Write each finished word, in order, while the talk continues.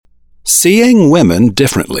Seeing Women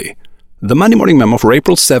Differently. The Monday Morning Memo for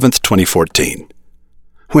April 7th, 2014.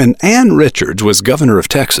 When Ann Richards was governor of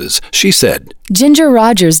Texas, she said, Ginger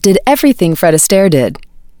Rogers did everything Fred Astaire did.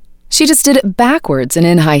 She just did it backwards and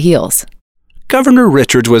in high heels. Governor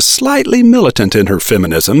Richards was slightly militant in her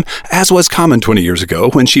feminism, as was common 20 years ago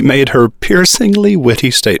when she made her piercingly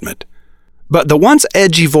witty statement. But the once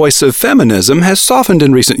edgy voice of feminism has softened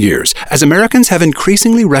in recent years, as Americans have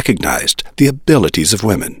increasingly recognized the abilities of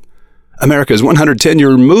women. America's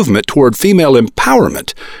 110-year movement toward female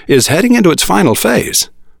empowerment is heading into its final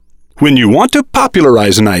phase. When you want to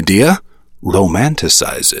popularize an idea,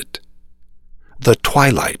 romanticize it. The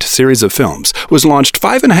Twilight series of films was launched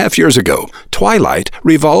 5.5 years ago. Twilight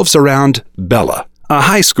revolves around Bella, a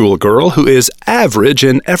high school girl who is average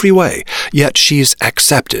in every way, yet she's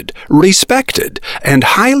accepted, respected, and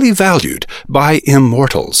highly valued by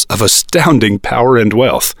immortals of astounding power and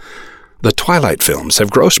wealth. The Twilight films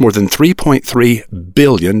have grossed more than $3.3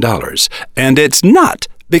 billion, and it's not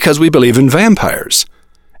because we believe in vampires.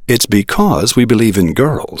 It's because we believe in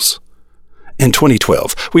girls. In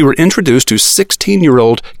 2012, we were introduced to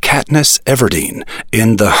 16-year-old Katniss Everdeen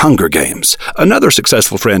in The Hunger Games, another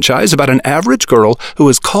successful franchise about an average girl who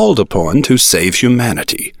is called upon to save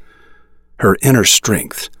humanity. Her inner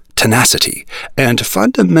strength, tenacity, and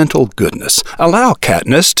fundamental goodness allow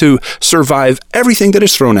Katniss to survive everything that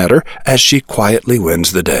is thrown at her as she quietly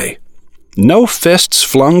wins the day. No fists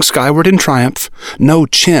flung skyward in triumph, no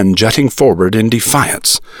chin jutting forward in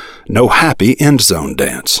defiance, no happy end zone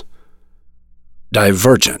dance.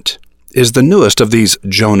 Divergent is the newest of these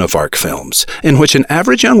Joan of Arc films, in which an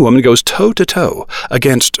average young woman goes toe-to-toe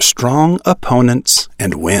against strong opponents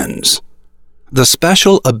and wins. The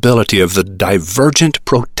special ability of the divergent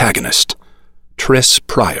protagonist, Tris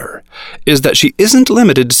Pryor, is that she isn't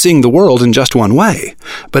limited to seeing the world in just one way,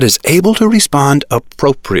 but is able to respond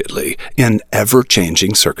appropriately in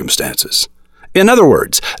ever-changing circumstances. In other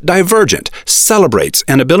words, Divergent celebrates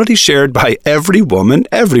an ability shared by every woman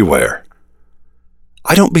everywhere.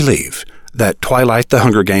 I don't believe that Twilight, The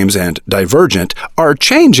Hunger Games, and Divergent are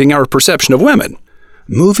changing our perception of women.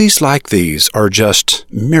 Movies like these are just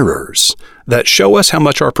mirrors that show us how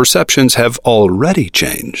much our perceptions have already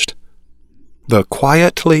changed. The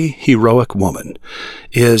quietly heroic woman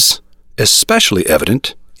is especially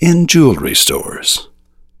evident in jewelry stores.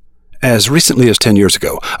 As recently as 10 years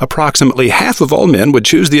ago, approximately half of all men would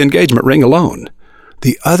choose the engagement ring alone.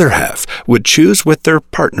 The other half would choose with their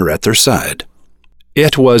partner at their side.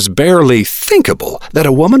 It was barely thinkable that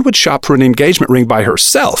a woman would shop for an engagement ring by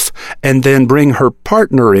herself and then bring her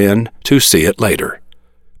partner in to see it later.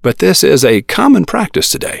 But this is a common practice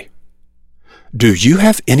today. Do you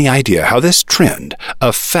have any idea how this trend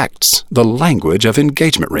affects the language of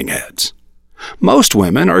engagement ring ads? Most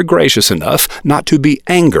women are gracious enough not to be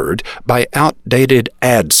angered by outdated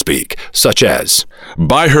ad speak, such as,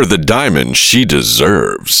 "Buy her the diamond she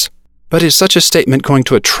deserves." But is such a statement going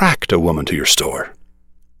to attract a woman to your store?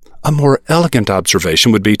 A more elegant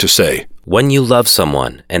observation would be to say, when you love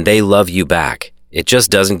someone and they love you back, it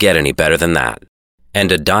just doesn't get any better than that.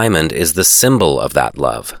 And a diamond is the symbol of that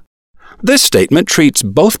love. This statement treats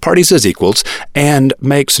both parties as equals and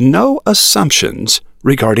makes no assumptions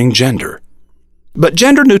regarding gender. But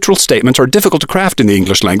gender-neutral statements are difficult to craft in the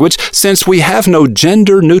English language since we have no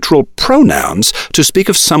gender-neutral pronouns to speak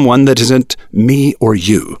of someone that isn't me or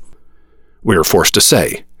you. We are forced to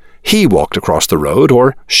say, he walked across the road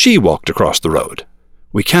or she walked across the road.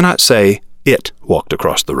 We cannot say it walked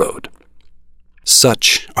across the road.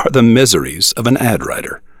 Such are the miseries of an ad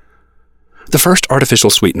writer. The first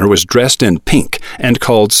artificial sweetener was dressed in pink and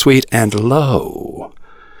called sweet and low,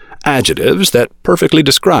 adjectives that perfectly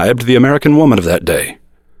described the American woman of that day.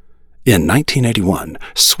 In 1981,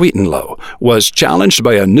 Sweet and Low was challenged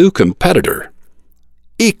by a new competitor.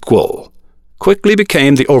 Equal quickly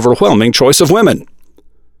became the overwhelming choice of women.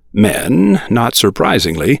 Men, not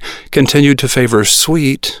surprisingly, continued to favor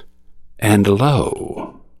sweet and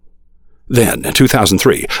low. Then, in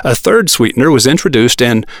 2003, a third sweetener was introduced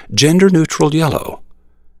in gender-neutral yellow,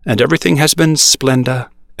 and everything has been Splenda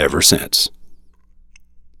ever since.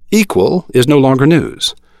 Equal is no longer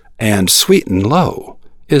news, and sweet and low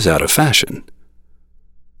is out of fashion.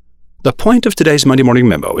 The point of today's Monday Morning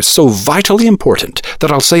Memo is so vitally important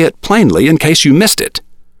that I'll say it plainly in case you missed it.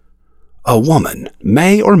 A woman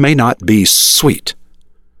may or may not be sweet,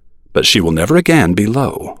 but she will never again be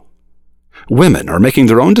low. Women are making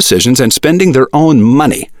their own decisions and spending their own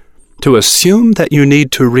money. To assume that you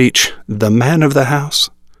need to reach the man of the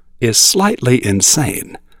house is slightly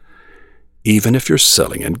insane, even if you're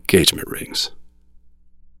selling engagement rings.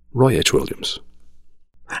 Roy H. Williams.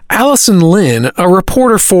 Allison Lynn, a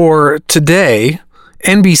reporter for Today,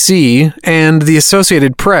 NBC, and the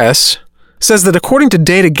Associated Press, says that according to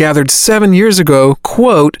data gathered 7 years ago,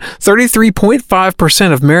 quote,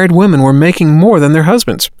 33.5% of married women were making more than their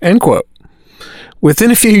husbands, end quote.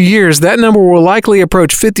 Within a few years, that number will likely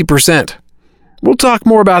approach 50%. We'll talk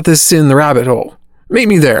more about this in The Rabbit Hole. Meet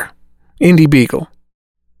me there. Indy Beagle.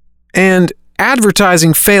 And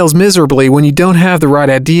advertising fails miserably when you don't have the right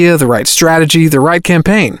idea, the right strategy, the right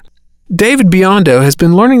campaign. David Biondo has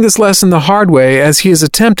been learning this lesson the hard way as he has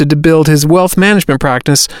attempted to build his wealth management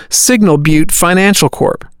practice, Signal Butte Financial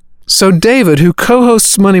Corp. So David, who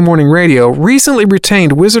co-hosts Monday Morning Radio, recently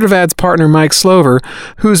retained Wizard of Ads partner Mike Slover,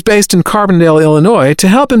 who's based in Carbondale, Illinois, to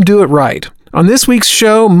help him do it right. On this week's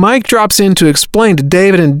show, Mike drops in to explain to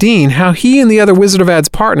David and Dean how he and the other Wizard of Ads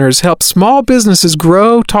partners help small businesses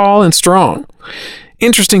grow tall and strong.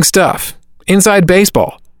 Interesting stuff. Inside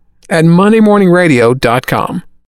baseball at MondayMorningRadio.com.